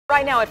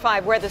Right now at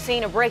 5, we're at the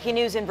scene of breaking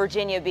news in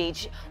Virginia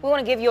Beach. We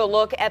want to give you a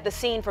look at the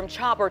scene from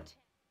Chopper 10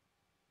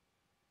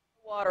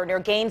 water near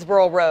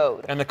Gainesboro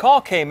Road. And the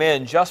call came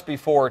in just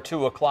before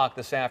 2 o'clock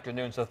this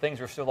afternoon, so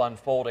things are still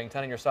unfolding.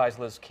 10 on your side's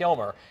Liz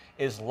Kilmer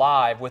is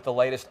live with the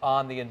latest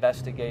on the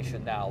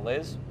investigation now.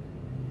 Liz?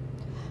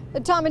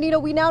 Tom and Anita,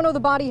 we now know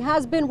the body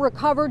has been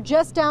recovered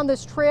just down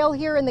this trail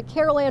here in the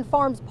Caroline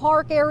Farms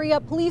Park area.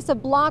 Police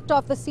have blocked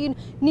off the scene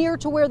near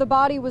to where the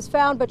body was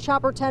found, but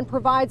Chopper 10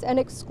 provides an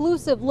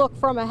exclusive look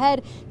from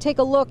ahead. Take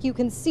a look. You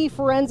can see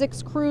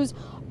forensics crews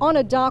on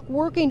a dock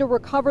working to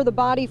recover the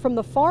body from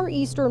the far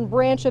eastern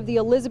branch of the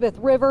Elizabeth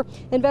River.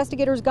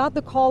 Investigators got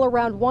the call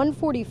around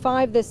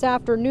 1:45 this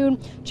afternoon.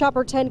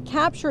 Chopper 10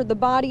 captured the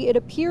body. It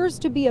appears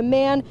to be a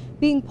man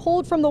being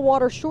pulled from the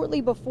water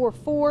shortly before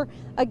 4.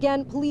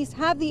 Again, police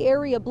have the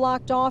area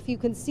blocked off. You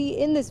can see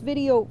in this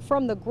video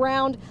from the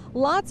ground,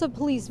 lots of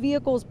police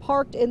vehicles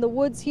parked in the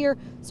woods here.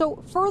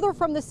 So further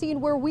from the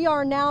scene where we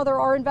are now, there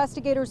are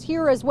investigators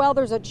here as well.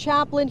 There's a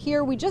chaplain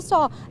here. We just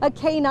saw a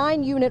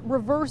K9 unit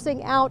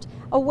reversing out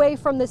away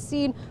from the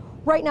scene.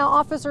 Right now,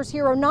 officers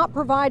here are not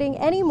providing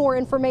any more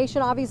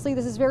information. Obviously,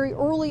 this is very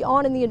early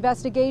on in the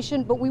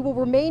investigation, but we will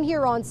remain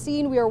here on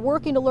scene. We are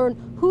working to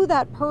learn who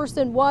that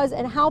person was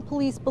and how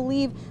police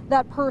believe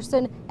that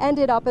person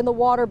ended up in the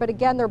water. But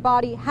again, their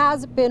body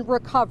has been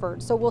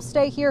recovered. So we'll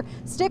stay here.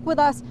 Stick with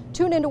us.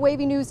 Tune into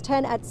WAVY News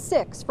 10 at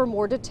 6 for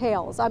more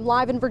details. I'm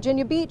live in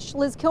Virginia Beach.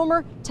 Liz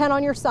Kilmer, 10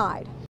 on your side.